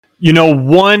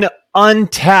One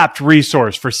untapped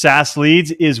resource for SaaS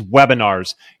leads is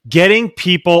webinars. Getting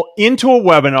people into a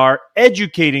webinar,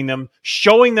 educating them,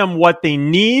 showing them what they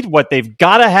need, what they've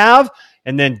got to have,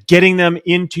 and then getting them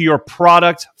into your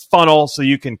product funnel so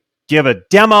you can give a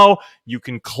demo, you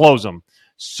can close them.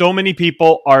 So many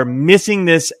people are missing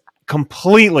this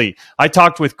completely. I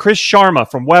talked with Chris Sharma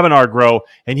from Webinar Grow,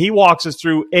 and he walks us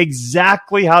through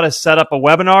exactly how to set up a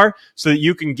webinar so that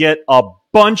you can get a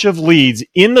bunch of leads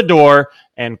in the door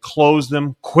and close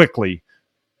them quickly.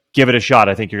 Give it a shot.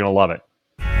 I think you're going to love it.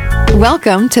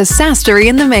 Welcome to SaaStory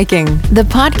in the Making, the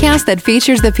podcast that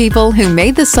features the people who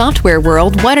made the software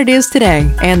world what it is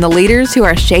today and the leaders who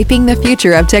are shaping the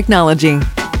future of technology.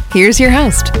 Here's your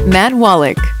host, Matt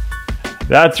Wallach.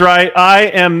 That's right. I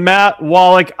am Matt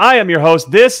Wallach. I am your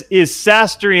host. This is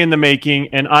SaaStory in the Making,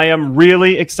 and I am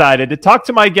really excited to talk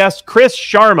to my guest, Chris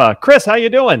Sharma. Chris, how you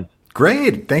doing?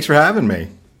 Great. Thanks for having me.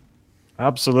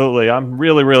 Absolutely. I'm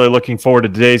really looking forward to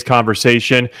today's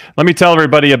conversation. Let me tell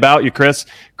everybody about you, Chris.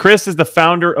 Chris is the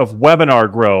founder of Webinar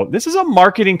Grow. This is a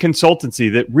marketing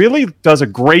consultancy that really does a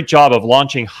great job of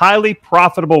launching highly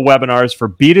profitable webinars for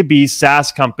B2B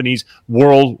SaaS companies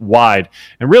worldwide.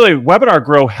 And really, Webinar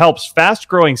Grow helps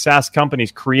fast-growing SaaS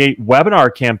companies create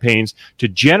webinar campaigns to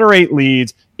generate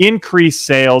leads, increase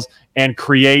sales, and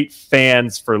create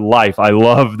fans for life. I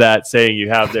love that saying you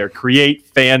have there, create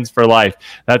fans for life.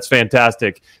 That's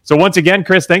fantastic. So once again,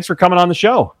 Chris, thanks for coming on the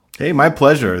show. Hey, my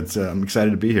pleasure. I'm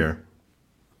excited to be here.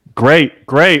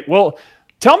 Great. Well,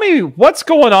 tell me what's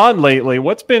going on lately.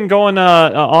 What's been going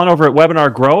on over at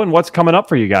Webinar Grow, and what's coming up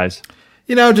for you guys?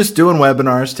 Just doing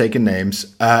webinars, taking names.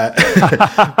 But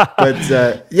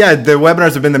the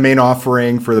webinars have been the main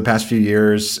offering for the past few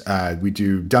years. We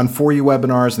do done for you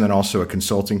webinars and then also a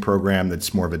consulting program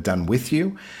that's more of a done with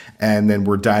you. And then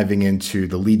we're diving into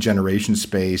the lead generation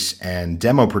space and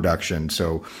demo production.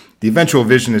 So the eventual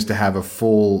vision is to have a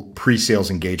full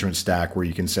pre-sales engagement stack where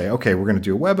you can say, okay, we're going to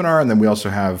do a webinar. And then we also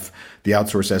have the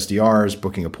outsourced SDRs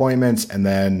booking appointments and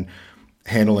then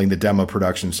handling the demo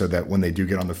production so that when they do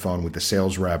get on the phone with the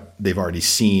sales rep, they've already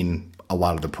seen a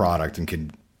lot of the product and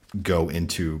can go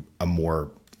into a more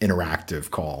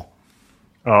interactive call.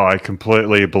 Oh, I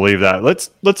completely believe that.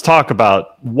 Let's talk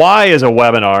about why is a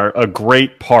webinar a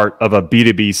great part of a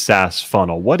B2B SaaS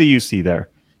funnel? What do you see there?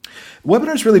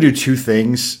 Webinars really do two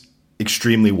things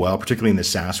extremely well, particularly in the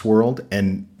SaaS world.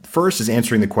 And first is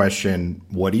answering the question,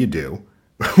 what do you do?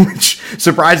 Which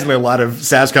surprisingly, a lot of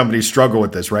SaaS companies struggle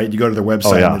with this, right? You go to their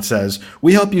website and it says,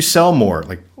 we help you sell more.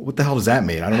 Like, what the hell does that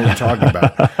mean? I don't know what you're talking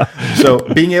about. So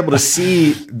being able to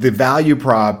see the value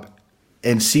prop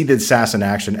and see the SaaS in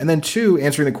action. And then two,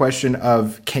 answering the question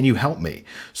of, can you help me?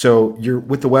 So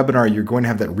with the webinar, you're going to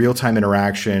have that real-time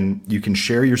interaction. You can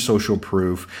share your social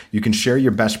proof. You can share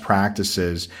your best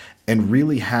practices and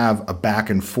really have a back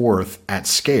and forth at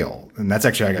scale. And that's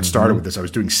actually how I got started with this. I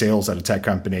was doing sales at a tech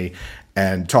company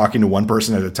and talking to one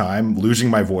person at a time, losing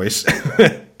my voice.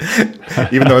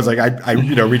 Even though it's like I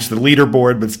reached the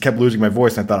leaderboard, but kept losing my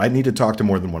voice. And I thought I need to talk to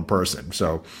more than one person.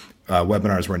 So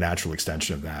webinars were a natural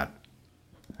extension of that.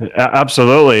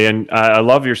 Absolutely. And I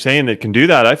love you're saying that it can do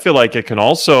that. I feel like it can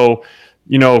also,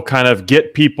 kind of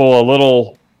get people a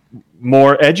little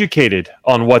more educated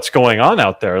on what's going on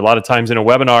out there. A lot of times in a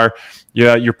webinar,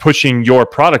 you're pushing your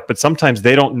product, but sometimes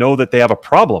they don't know that they have a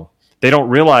problem. They don't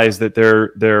realize that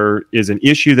there is an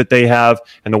issue that they have,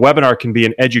 and the webinar can be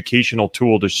an educational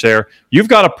tool to share. You've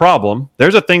got a problem.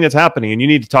 There's a thing that's happening, and you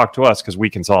need to talk to us because we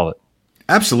can solve it.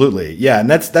 Absolutely. Yeah. And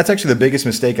that's actually the biggest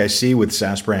mistake I see with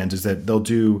SaaS brands is that they'll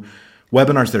do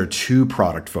webinars that are too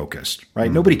product focused, right?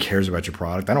 Mm-hmm. Nobody cares about your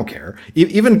product. I don't care.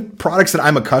 Even products that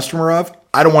I'm a customer of,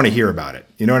 I don't want to hear about it.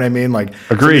 You know what I mean? Like,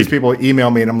 agreed. These people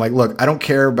email me and I'm like, look, I don't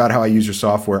care about how I use your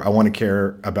software. I want to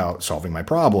care about solving my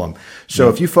problem. So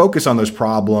if you focus on those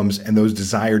problems and those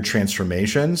desired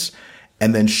transformations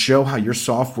and then show how your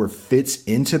software fits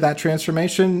into that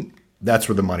transformation, that's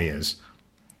where the money is.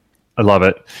 I love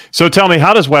it. So tell me,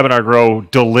 how does Webinar Grow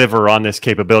deliver on this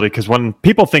capability? Because when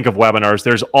people think of webinars,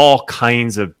 there's all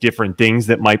kinds of different things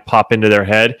that might pop into their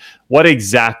head. What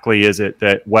exactly is it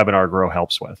that Webinar Grow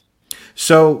helps with?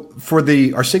 So for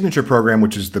our signature program,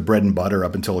 which is the bread and butter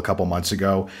up until a couple months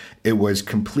ago, it was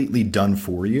completely done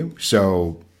for you.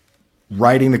 So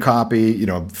writing the copy,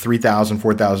 3,000,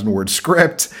 4,000 word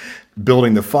script,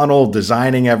 building the funnel,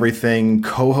 designing everything,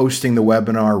 co-hosting the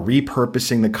webinar,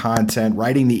 repurposing the content,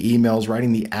 writing the emails,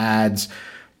 writing the ads,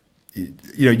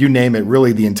 you name it,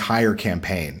 really the entire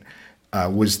campaign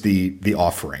was the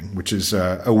offering, which is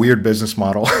a weird business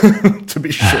model, to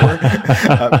be sure.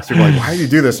 So you're like, why do you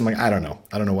do this? I'm like, I don't know.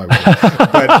 I don't know why we do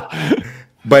it.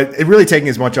 But it really taking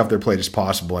as much off their plate as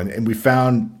possible. And we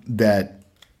found that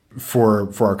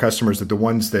for our customers, that the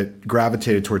ones that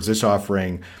gravitated towards this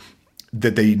offering,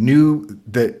 that they knew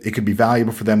that it could be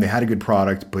valuable for them, they had a good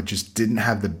product, but just didn't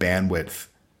have the bandwidth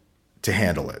to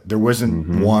handle it. There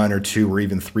wasn't one or two or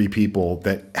even three people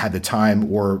that had the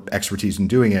time or expertise in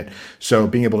doing it. So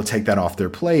being able to take that off their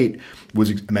plate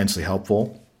was immensely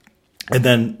helpful. And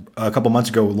then a couple months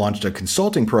ago, we launched a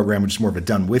consulting program, which is more of a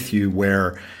done with you,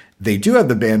 where they do have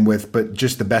the bandwidth, but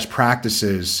just the best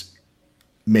practices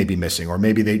may be missing, or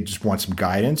maybe they just want some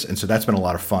guidance. And so that's been a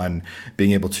lot of fun,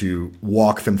 being able to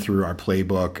walk them through our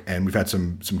playbook. And we've had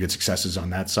some good successes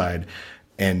on that side,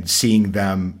 and seeing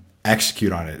them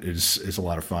execute on it is a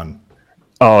lot of fun.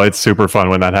 Oh, it's super fun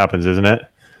when that happens, isn't it?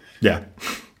 Yeah.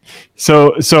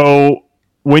 So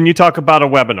when you talk about a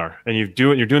webinar and you're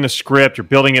doing the script, you're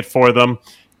building it for them,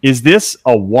 is this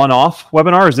a one-off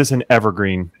webinar, or is this an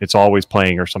evergreen? It's always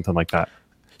playing, or something like that?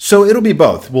 So it'll be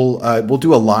both. We'll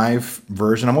do a live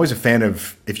version. I'm always a fan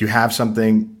of, if you have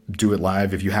something, do it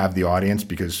live if you have the audience,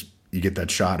 because you get that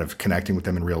shot of connecting with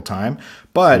them in real time.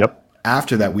 But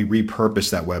after that, we repurpose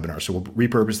that webinar. So we'll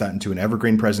repurpose that into an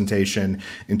evergreen presentation,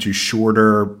 into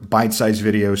shorter bite-sized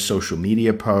videos, social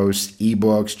media posts,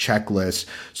 ebooks, checklists.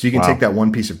 So you can take that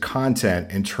one piece of content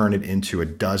and turn it into a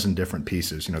dozen different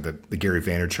pieces. You know, the Gary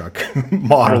Vaynerchuk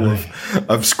model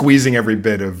of squeezing every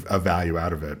bit of value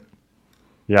out of it.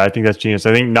 Yeah, I think that's genius.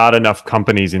 I think not enough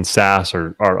companies in SaaS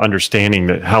are understanding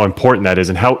that how important that is,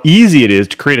 and how easy it is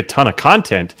to create a ton of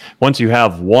content once you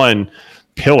have one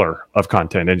pillar of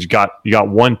content, and you got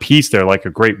one piece there, like a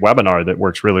great webinar that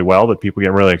works really well, that people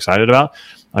get really excited about.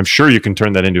 I'm sure you can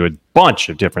turn that into a bunch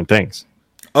of different things.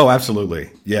 Oh, absolutely.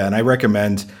 Yeah. And I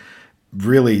recommend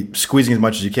really squeezing as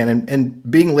much as you can,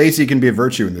 and being lazy can be a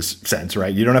virtue in this sense,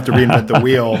 right? You don't have to reinvent the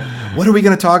wheel. What are we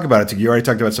going to talk about? You already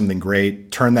talked about something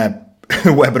great. Turn that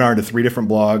webinar into 3 different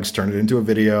blogs, turn it into a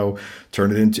video,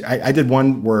 turn it into, I did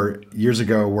one years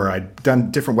ago where I'd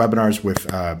done different webinars with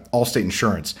Allstate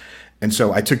Insurance. And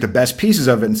so I took the best pieces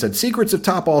of it and said, secrets of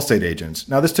top Allstate agents.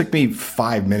 Now, this took me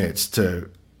 5 minutes to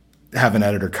have an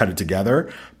editor cut it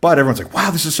together, but everyone's like,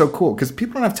 wow, this is so cool, because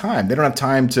people don't have time. They don't have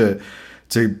time to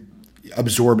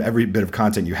absorb every bit of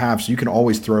content you have. So you can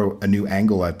always throw a new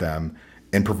angle at them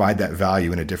and provide that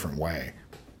value in a different way.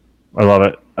 I love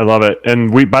it.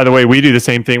 And by the way, we do the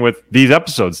same thing with these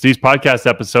episodes, these podcast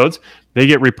episodes. They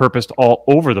get repurposed all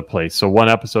over the place. So one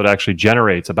episode actually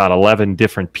generates about 11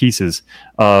 different pieces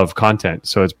of content.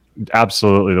 So it's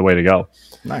absolutely the way to go.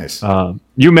 Nice.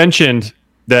 You mentioned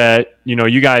that,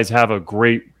 you guys have a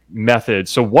great method.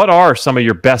 So what are some of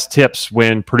your best tips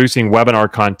when producing webinar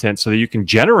content so that you can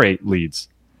generate leads?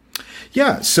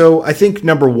 Yeah. So I think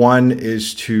number one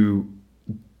is to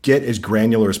get as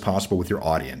granular as possible with your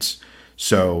audience.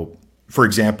 So, for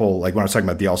example, like when I was talking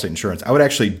about the Allstate Insurance, I would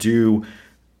actually do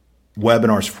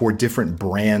webinars for different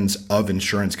brands of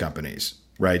insurance companies,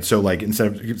 right? So like, instead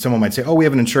of, someone might say, oh, we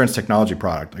have an insurance technology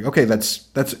product. Like, okay, that's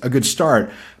a good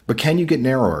start, but can you get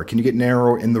narrower? Can you get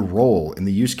narrower in the role, in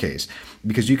the use case?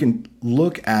 Because you can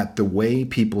look at the way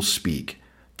people speak,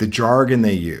 the jargon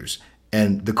they use,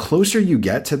 and the closer you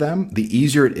get to them, the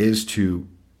easier it is to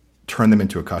turn them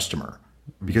into a customer.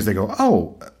 Because they go,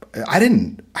 oh, I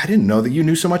didn't know that you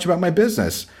knew so much about my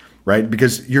business, right?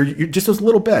 Because you're just those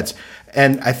little bits.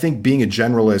 And I think being a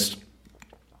generalist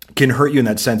can hurt you in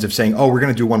that sense of saying, oh, we're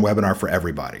going to do one webinar for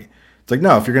everybody. It's like,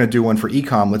 no, if you're going to do one for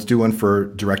e-com, let's do one for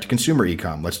direct-to-consumer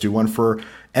e-com. Let's do one for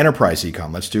enterprise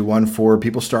e-com. Let's do one for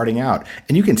people starting out.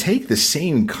 And you can take the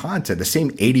same content, the same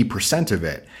 80% of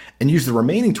it, and use the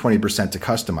remaining 20% to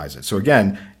customize it. So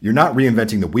again, you're not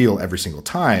reinventing the wheel every single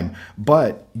time,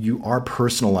 but you are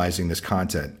personalizing this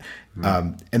content.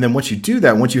 And then once you do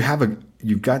that, once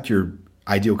you've got your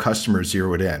ideal customer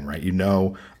zeroed in, right?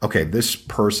 Okay, this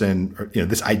person,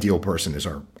 this ideal person is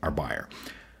our buyer.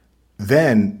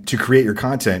 Then to create your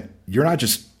content, you're not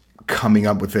just coming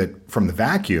up with it from the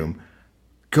vacuum.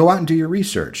 Go out and do your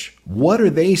research. What are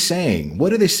they saying?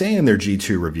 What do they say in their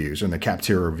G2 reviews and the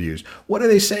Capterra reviews? What do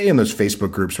they say in those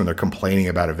Facebook groups when they're complaining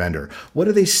about a vendor? What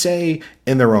do they say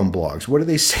in their own blogs? What do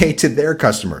they say to their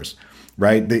customers,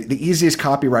 right? The easiest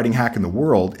copywriting hack in the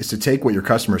world is to take what your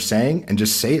customer's saying and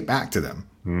just say it back to them,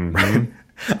 right?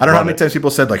 I don't know how many times people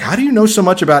said, like, how do you know so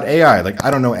much about AI? Like, I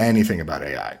don't know anything about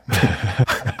AI.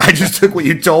 I just took what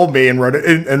you told me and wrote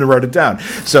it down.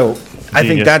 So I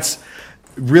think that's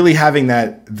really having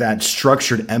that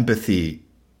structured empathy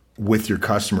with your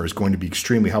customer is going to be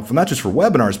extremely helpful, not just for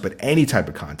webinars, but any type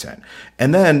of content.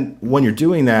 And then when you're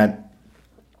doing that,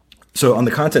 so on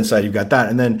the content side, you've got that.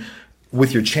 And then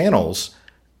with your channels,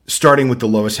 starting with the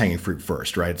lowest hanging fruit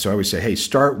first, right? So I always say, hey,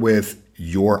 start with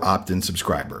your opt-in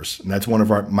subscribers. And that's one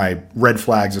of my red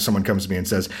flags if someone comes to me and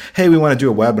says, hey, we want to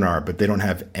do a webinar, but they don't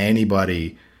have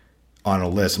anybody on a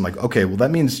list. I'm like, okay, well,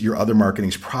 that means your other marketing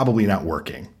is probably not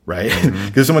working, right?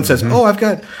 Because someone says, oh,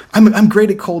 I'm great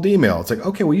at cold email. It's like,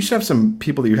 okay, well, you should have some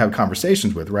people that you have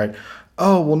conversations with, right?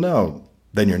 Oh, well, no,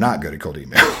 then you're not good at cold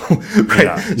email, right?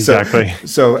 Yeah, exactly.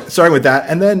 So starting with that,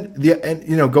 and then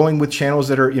going with channels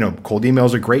that are, cold email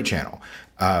is a great channel.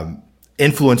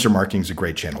 Influencer marketing is a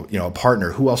great channel. A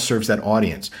partner, who else serves that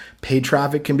audience? Paid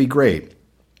traffic can be great.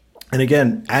 And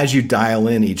again, as you dial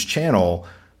in each channel,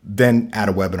 then add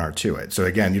a webinar to it. So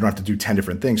again, you don't have to do 10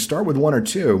 different things. Start with 1 or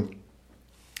 2,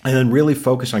 and then really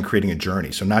focus on creating a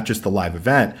journey. So not just the live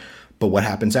event, but what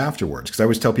happens afterwards. Because I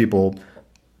always tell people,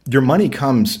 your money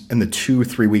comes in the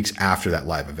 2-3 weeks after that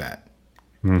live event.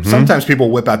 Sometimes people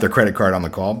whip out their credit card on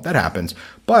the call. That happens.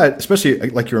 But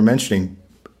especially like you were mentioning,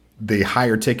 the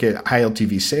higher ticket, high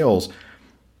LTV sales,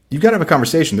 you've got to have a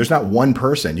conversation. There's not one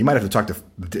person. You might have to talk to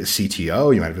the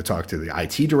CTO. You might have to talk to the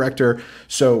IT director.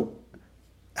 So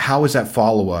how is that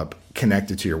follow-up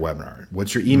connected to your webinar?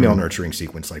 What's your email nurturing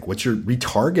sequence like? What's your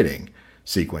retargeting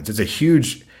sequence? It's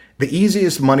the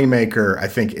easiest moneymaker, I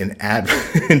think, in in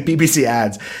PPC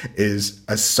ads is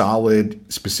a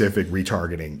solid, specific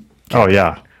retargeting campaign, Oh,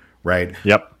 yeah. right?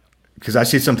 Yep. Because I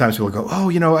see sometimes people go, oh,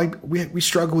 we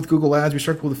struggle with Google ads, we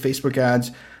struggle with Facebook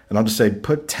ads. And I'll just say,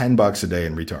 put $10 a day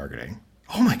in retargeting.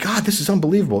 Oh my God, this is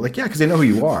unbelievable. Like, yeah, because they know who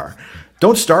you are.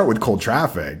 Don't start with cold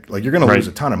traffic. Like, you're going to lose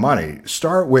a ton of money.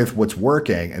 Start with what's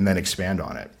working and then expand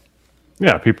on it.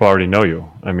 Yeah, people already know you.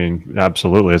 I mean,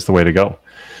 absolutely, it's the way to go.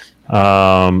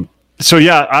 So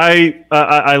yeah,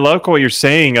 I love what you're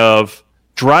saying of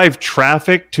drive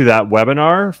traffic to that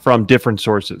webinar from different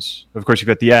sources. Of course, you've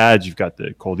got the ads, you've got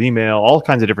the cold email, all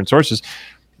kinds of different sources.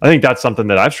 I think that's something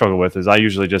that I've struggled with is I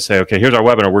usually just say, okay, here's our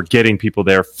webinar. We're getting people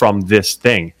there from this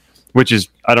thing, which is,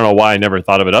 I don't know why I never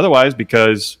thought of it otherwise,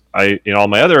 because in all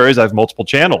my other areas, I have multiple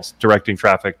channels directing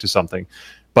traffic to something.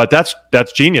 But that's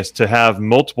genius to have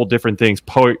multiple different things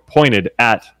pointed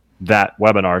at that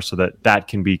webinar so that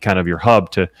can be kind of your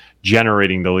hub to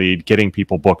generating the lead, getting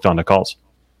people booked onto calls.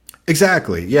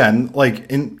 Exactly. Yeah.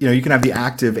 And you can have the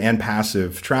active and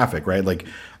passive traffic, right? Like,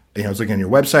 I was looking on your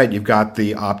website, you've got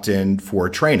the opt-in for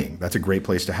training. That's a great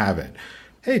place to have it.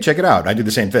 Hey, check it out. I do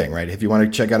the same thing, right? If you want to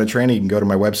check out a training, you can go to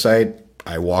my website.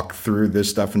 I walk through this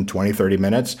stuff in 20, 30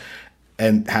 minutes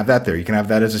and have that there. You can have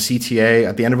that as a CTA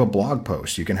at the end of a blog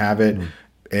post. You can have it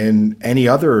in any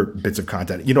other bits of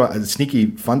content. A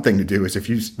sneaky fun thing to do is if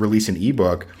you release an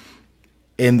ebook,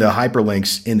 in the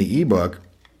hyperlinks in the ebook,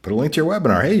 put a link to your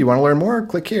webinar. Hey, you want to learn more?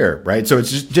 Click here, right? So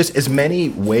it's just as many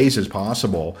ways as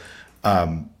possible.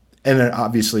 And then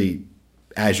obviously,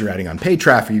 as you're adding on paid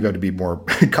traffic, you got to be more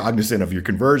cognizant of your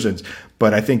conversions.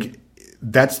 But I think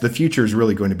that's the future is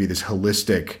really going to be this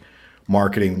holistic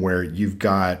marketing where you've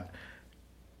got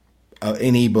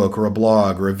an ebook or a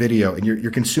blog or a video, and you're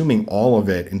consuming all of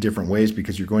it in different ways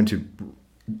because you're going to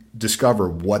discover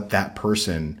what that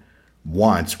person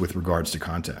wants with regards to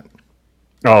content.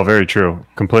 Oh, very true.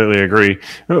 Completely agree.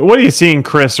 What are you seeing,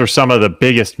 Chris, are some of the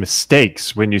biggest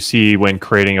mistakes when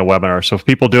creating a webinar? So if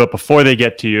people do it before they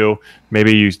get to you,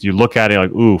 maybe you look at it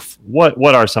like, oof,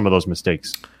 what are some of those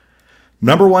mistakes?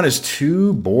 Number one is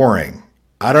too boring.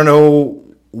 I don't know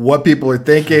what people are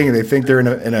thinking. They think they're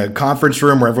in a conference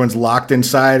room where everyone's locked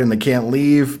inside and they can't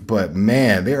leave. But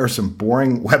man, there are some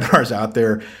boring webinars out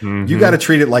there. Mm-hmm. You got to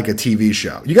treat it like a TV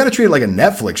show. You got to treat it like a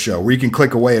Netflix show where you can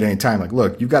click away at any time. Like,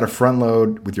 look, you've got to front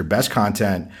load with your best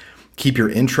content. Keep your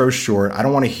intro short. I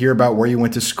don't want to hear about where you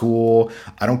went to school.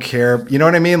 I don't care. You know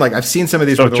what I mean? Like, I've seen some of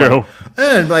these. So true.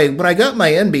 Like when I got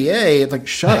my MBA, it's like,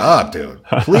 shut up, dude.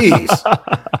 Please.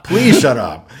 Please shut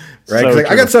up. Right? So like,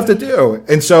 I got stuff to do.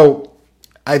 And so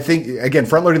I think, again,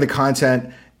 front loading the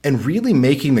content and really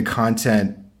making the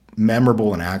content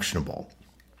memorable and actionable.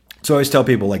 So I always tell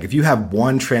people, like, if you have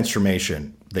one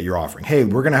transformation that you're offering, hey,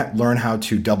 we're going to learn how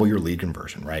to double your lead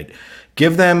conversion, right?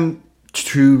 Give them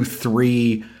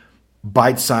 2-3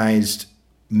 bite-sized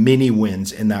mini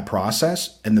wins in that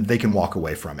process, and that they can walk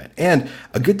away from it. And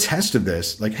a good test of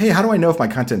this, like, hey, how do I know if my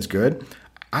content's good?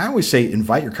 I always say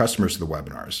invite your customers to the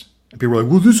webinars. And people are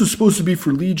like, well, this is supposed to be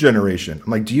for lead generation.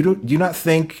 I'm like, do you not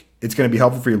think it's going to be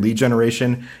helpful for your lead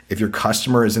generation if your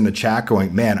customer is in the chat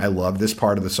going, man, I love this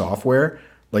part of the software?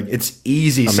 Like, it's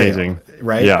easy. Amazing. Sale,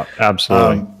 right? Yeah,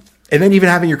 absolutely. And then even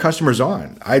having your customers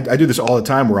on. I do this all the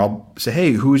time where I'll say,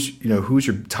 hey, who's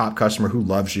your top customer who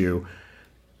loves you?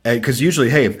 Because usually,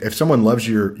 hey, if someone loves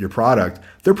your product,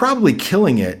 they're probably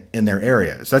killing it in their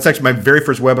areas. That's actually my very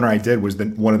first webinar I did was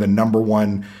one of the number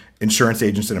one insurance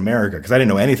agents in America, because I didn't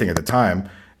know anything at the time.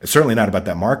 It's certainly not about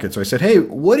that market. So I said, hey,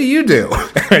 what do you do?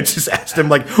 I just asked him,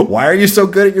 like, why are you so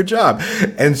good at your job?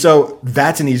 And so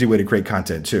that's an easy way to create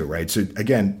content too, right? So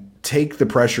again, take the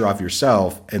pressure off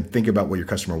yourself and think about what your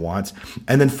customer wants.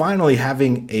 And then finally,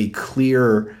 having a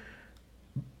clear,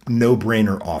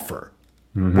 no-brainer offer.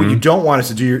 What you don't want is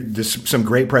to do some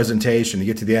great presentation. You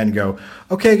get to the end and go,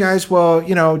 okay, guys, well,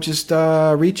 just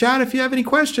reach out if you have any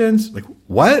questions. Like,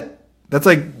 what? That's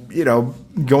like,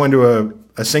 going to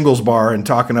a singles bar and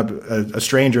talking up a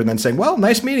stranger and then saying, well,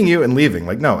 nice meeting you, and leaving.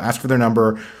 Like, no, ask for their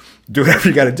number, do whatever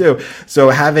you got to do. So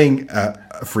having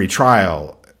a free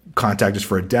trial, contact us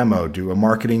for a demo, do a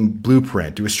marketing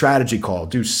blueprint, do a strategy call,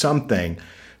 do something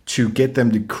to get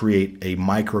them to create a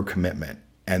micro commitment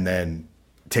and then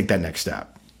take that next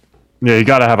step. Yeah, you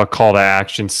got to have a call to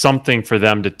action, something for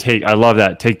them to take. I love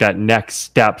that. Take that next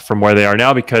step from where they are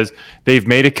now, because they've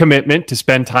made a commitment to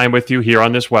spend time with you here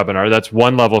on this webinar. That's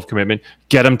one level of commitment.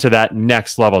 Get them to that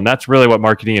next level. And that's really what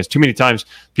marketing is. Too many times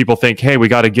people think, hey, we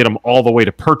got to get them all the way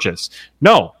to purchase.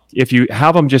 No, if you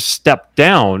have them just step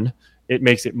down, it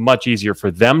makes it much easier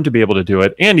for them to be able to do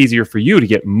it, and easier for you to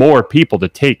get more people to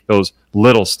take those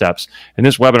little steps. And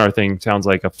this webinar thing sounds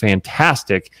like a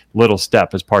fantastic little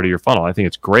step as part of your funnel. I think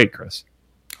it's great, Chris.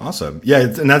 Awesome. Yeah,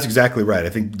 and that's exactly right. I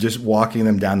think just walking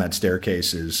them down that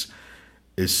staircase is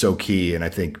so key. And I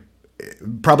think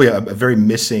probably a very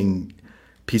missing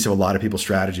piece of a lot of people's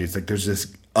strategy is like there's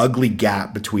this ugly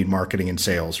gap between marketing and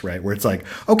sales, right? Where it's like,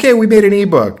 okay, we made an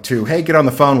ebook, to, hey, get on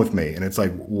the phone with me. And it's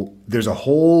like, well, there's a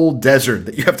whole desert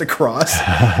that you have to cross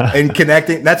and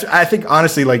connecting. That's, I think,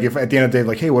 honestly, like if at the end of the day,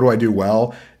 like, hey, what do I do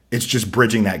well? It's just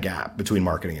bridging that gap between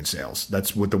marketing and sales.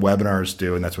 That's what the webinars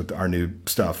do. And that's what our new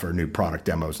stuff, or new product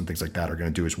demos and things like that are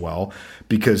going to do as well,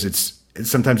 because it's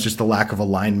sometimes just the lack of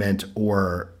alignment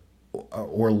or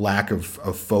lack of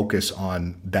focus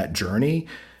on that journey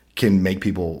can make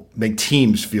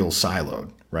teams feel siloed,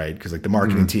 right? Because like the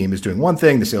marketing team is doing one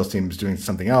thing, the sales team is doing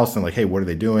something else, and like, hey, what are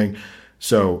they doing?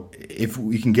 So if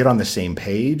we can get on the same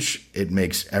page, it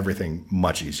makes everything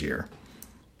much easier.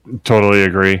 Totally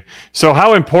agree. So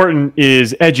how important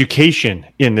is education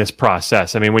in this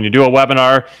process? I mean, when you do a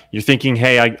webinar, you're thinking,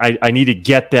 hey, I need to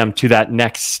get them to that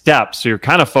next step. So you're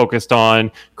kind of focused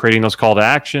on creating those call to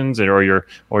actions, or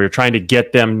you're trying to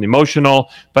get them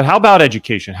emotional. But how about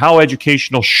education? How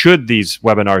educational should these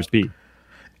webinars be?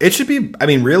 It should be,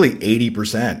 really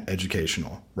 80%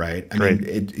 educational, right?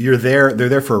 They're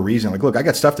there for a reason. Like, look, I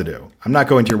got stuff to do. I'm not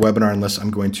going to your webinar unless I'm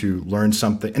going to learn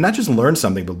something, and not just learn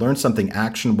something, but learn something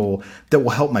actionable that will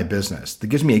help my business, that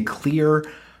gives me a clear,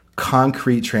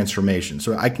 concrete transformation.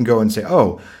 So I can go and say,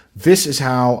 oh, this is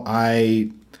how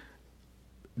I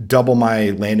double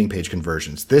my landing page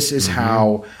conversions. This is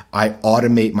how I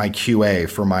automate my QA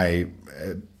for my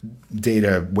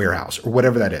data warehouse, or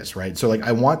whatever that is, right? So like,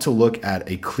 I want to look at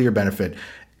a clear benefit,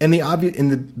 and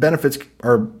the benefits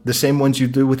are the same ones you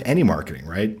do with any marketing,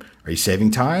 right? Are you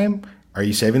saving time? Are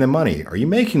you saving them money? Are you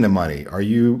making them money? Are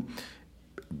you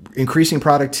increasing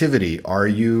productivity? Are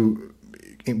you,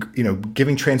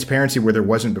 giving transparency where there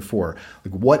wasn't before?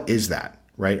 Like, what is that,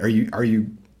 right? Are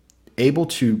you able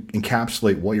to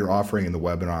encapsulate what you're offering in the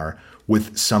webinar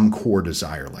with some core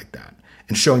desire like that,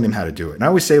 and showing them how to do it? And I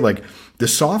always say, like, the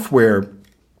software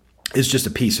is just a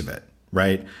piece of it,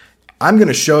 right? I'm going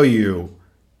to show you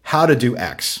how to do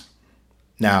X.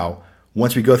 Now,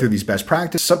 once we go through these best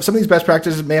practices, some of these best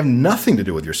practices may have nothing to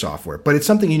do with your software, but it's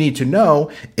something you need to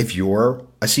know if you're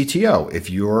a CTO,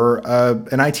 if you're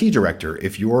an IT director,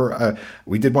 if you're,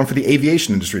 we did one for the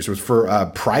aviation industry, so it's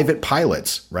for private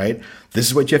pilots, right? This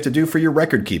is what you have to do for your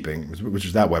record keeping, which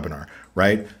is that webinar,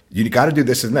 right? You got to do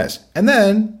this and this. And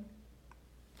then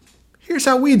here's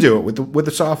how we do it with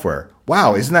the software.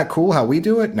 Wow, isn't that cool how we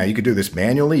do it? Now, you could do this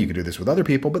manually, you could do this with other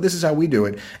people, but this is how we do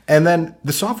it. And then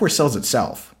the software sells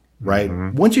itself, right?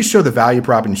 Once you show the value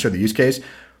prop and you show the use case,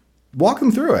 walk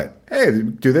them through it. Hey,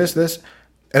 do this.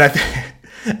 And I think,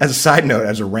 as a side note,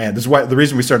 as a rant, this is why the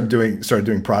reason we started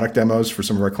doing product demos for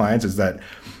some of our clients is that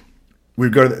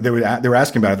we'd go to, they were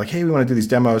asking about it, like, hey, we want to do these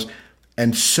demos,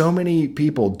 and so many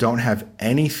people don't have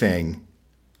anything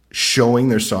showing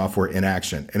their software in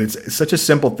action. And it's such a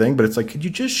simple thing, but it's like, could you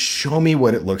just show me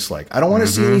what it looks like? I don't want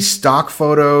to see any stock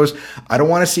photos. I don't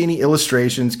want to see any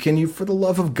illustrations. Can you, for the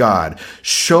love of God,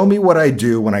 show me what I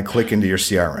do when I click into your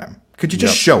CRM? Could you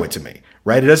just show it to me,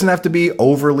 right? It doesn't have to be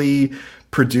overly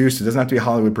produced. It doesn't have to be a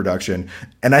Hollywood production.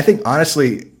 And I think,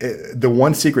 honestly, the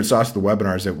one secret sauce of the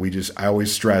webinars that I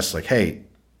always stress, like, hey,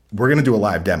 we're going to do a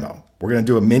live demo. We're going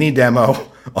to do a mini demo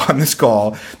on this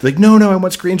call. They're like, no, I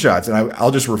want screenshots. And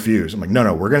I'll just refuse. I'm like,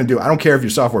 no, we're going to do, I don't care if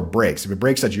your software breaks. If it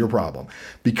breaks, that's your problem.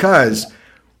 Because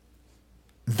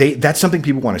that's something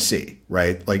people want to see,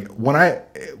 right? Like when I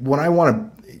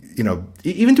want to,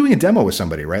 even doing a demo with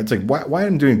somebody, right? It's like, why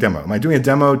am I doing a demo? Am I doing a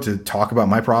demo to talk about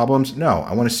my problems? No,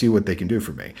 I want to see what they can do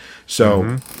for me.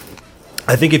 So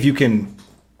I think if you can,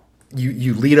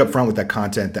 you lead up front with that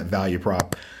content, that value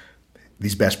prop,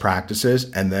 these best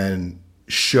practices, and then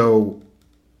show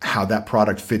how that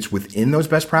product fits within those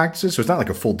best practices. So it's not like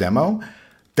a full demo.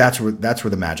 That's where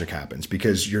the magic happens,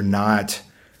 because you're not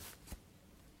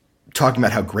talking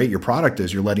about how great your product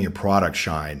is. You're letting your product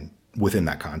shine within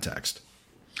that context.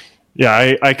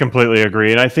 Yeah, I completely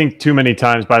agree. And I think too many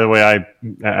times, by the way,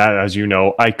 as you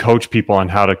know, I coach people on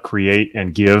how to create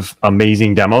and give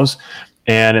amazing demos.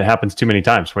 And it happens too many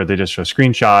times where they just show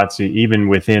screenshots, even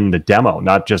within the demo,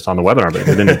 not just on the webinar, but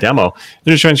within the demo.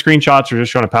 They're just showing screenshots or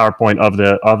just showing a PowerPoint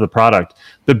of the product.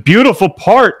 The beautiful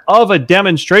part of a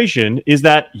demonstration is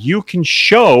that you can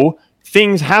show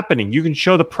things happening. You can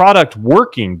show the product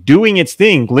working, doing its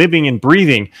thing, living and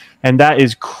breathing. And that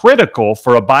is critical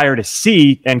for a buyer to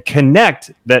see and connect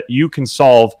that you can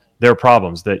solve their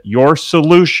problems, that your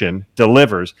solution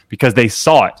delivers, because they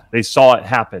saw it. They saw it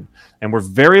happen. And we're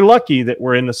very lucky that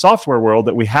we're in the software world,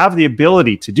 that we have the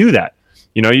ability to do that.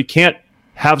 You can't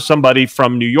have somebody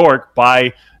from New York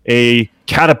buy a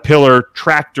Caterpillar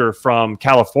tractor from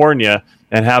California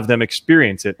and have them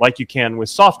experience it like you can with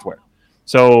software.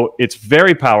 So it's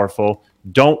very powerful.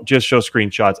 Don't just show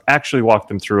screenshots, actually walk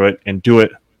them through it and do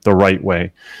it the right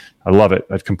way. I love it.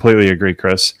 I completely agree,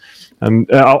 Chris. I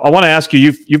want to ask you,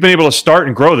 you've been able to start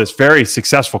and grow this very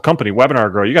successful company,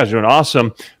 Webinar Grow. You guys are doing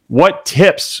awesome. What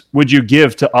tips would you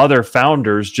give to other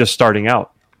founders just starting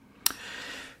out?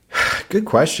 Good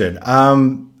question.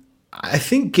 I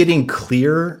think getting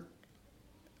clear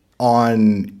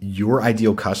on your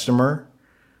ideal customer,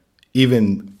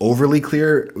 even overly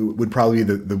clear, would probably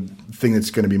be the thing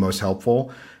that's going to be most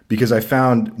helpful. Because I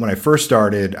found when I first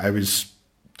started, I was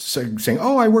saying,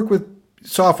 "Oh, I work with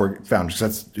software founders."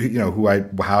 That's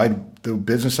the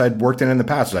business I'd worked in the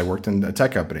past. I worked in a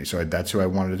tech company, so that's who I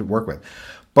wanted to work with.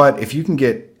 But if you can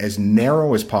get as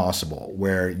narrow as possible,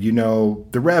 where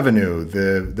the revenue,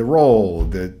 the role,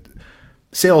 the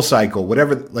sales cycle,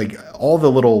 whatever, like all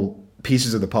the little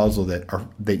pieces of the puzzle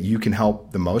that you can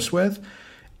help the most with,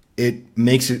 it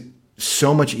makes it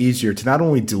so much easier to not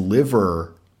only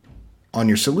deliver on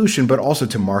your solution, but also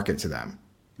to market to them,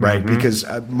 right? Mm-hmm. Because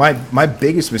my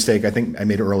biggest mistake I think I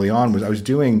made early on was I was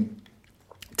doing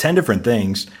 10 different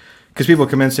things, because people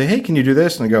come in and say, "Hey, can you do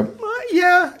this?" And I go,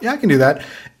 yeah, I can do that.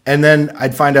 And then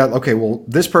I'd find out, okay, well,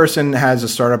 this person has a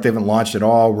startup, they haven't launched at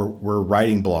all. We're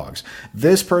writing blogs.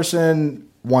 This person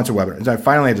wants a webinar. And I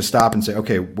finally had to stop and say,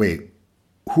 okay, wait,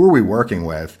 who are we working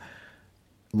with?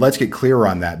 Let's get clear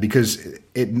on that, because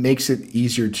it makes it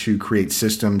easier to create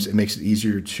systems. It makes it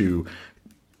easier to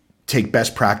take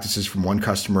best practices from one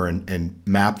customer and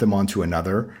map them onto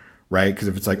another, right? Because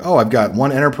if it's like, oh, I've got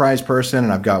one enterprise person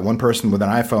and I've got one person with an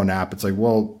iPhone app, it's like,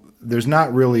 well, there's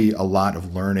not really a lot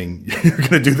of learning. You're going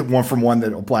to do the one from one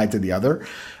that apply to the other.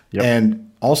 Yep.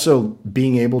 And also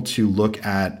being able to look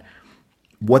at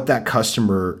what that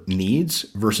customer needs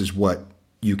versus what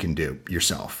you can do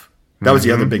yourself. That was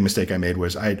the other big mistake I made,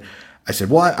 was I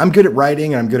said, well, I'm good at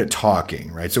writing and I'm good at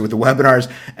talking, right? So with the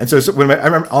webinars, and so when I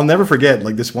remember, I'll never forget,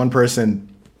 like this one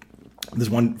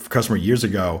customer years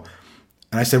ago,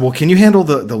 and I said, well, can you handle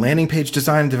the landing page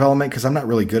design and development? Because I'm not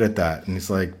really good at that. And he's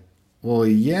like, well,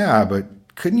 yeah, but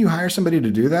couldn't you hire somebody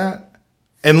to do that?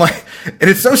 And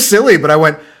it's so silly, but I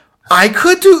went, I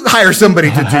could hire somebody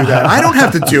to do that. I don't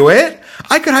have to do it.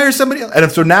 I could hire somebody else.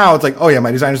 And so now it's like, oh yeah, my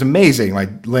designer's amazing. My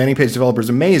landing page developer's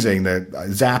amazing. The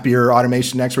Zapier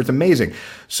automation expert's amazing.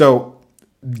 So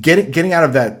getting out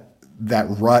of that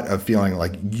rut of feeling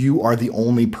like you are the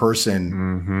only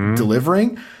person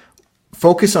delivering,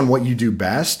 focus on what you do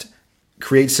best,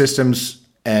 create systems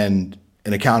and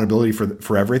an accountability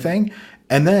for everything,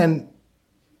 and then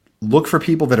look for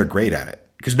people that are great at it,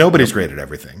 because nobody's great at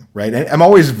everything, right? And I'm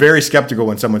always very skeptical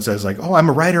when someone says like, oh, I'm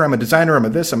a writer, I'm a designer, I'm a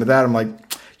this, I'm a that. I'm like,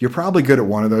 you're probably good at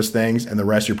one of those things, and the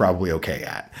rest you're probably okay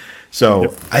at. So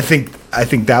yep. I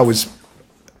think that was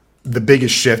the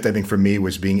biggest shift, I think, for me,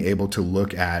 was being able to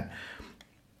look at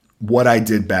what I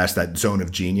did best, that zone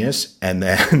of genius, and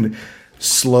then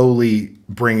slowly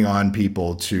bringing on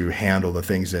people to handle the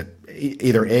things that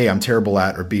either A, I'm terrible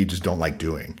at, or B, just don't like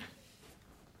doing.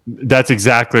 That's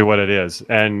exactly what it is.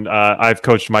 And I've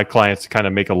coached my clients to kind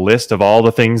of make a list of all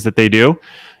the things that they do,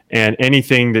 and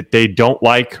anything that they don't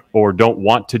like or don't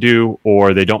want to do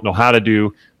or they don't know how to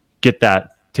do, get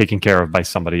that taken care of by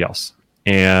somebody else.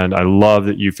 And I love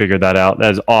that you figured that out.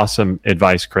 That is awesome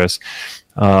advice, Chris.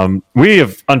 We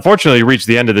have unfortunately reached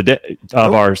the end of the day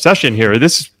of our session here.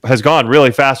 This has gone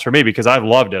really fast for me because I've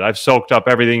loved it. I've soaked up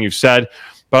everything you've said,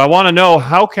 but I want to know,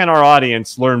 how can our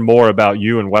audience learn more about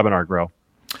you and Webinar Grow?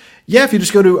 Yeah, if you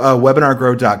just go to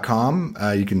webinargrow.com,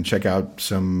 you can check out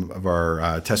some of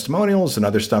our testimonials and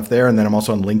other stuff there. And then I'm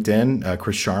also on LinkedIn,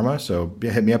 Chris Sharma. So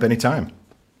hit me up anytime.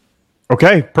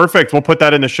 Okay, perfect. We'll put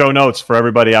that in the show notes for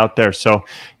everybody out there. So,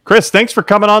 Chris, thanks for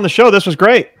coming on the show. This was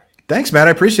great. Thanks, Matt.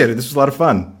 I appreciate it. This was a lot of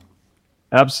fun.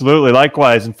 Absolutely.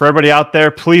 Likewise. And for everybody out there,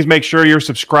 please make sure you're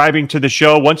subscribing to the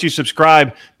show. Once you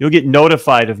subscribe, you'll get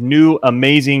notified of new,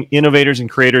 amazing innovators and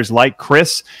creators like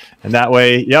Chris. And that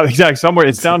way, yeah, exactly. Somewhere,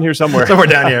 it's down here somewhere. Somewhere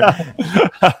down here.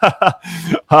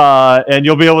 And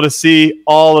you'll be able to see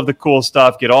all of the cool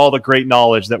stuff, get all the great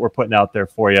knowledge that we're putting out there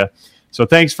for you. So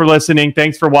thanks for listening.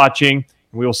 Thanks for watching.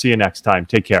 We will see you next time.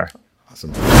 Take care.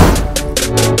 Awesome.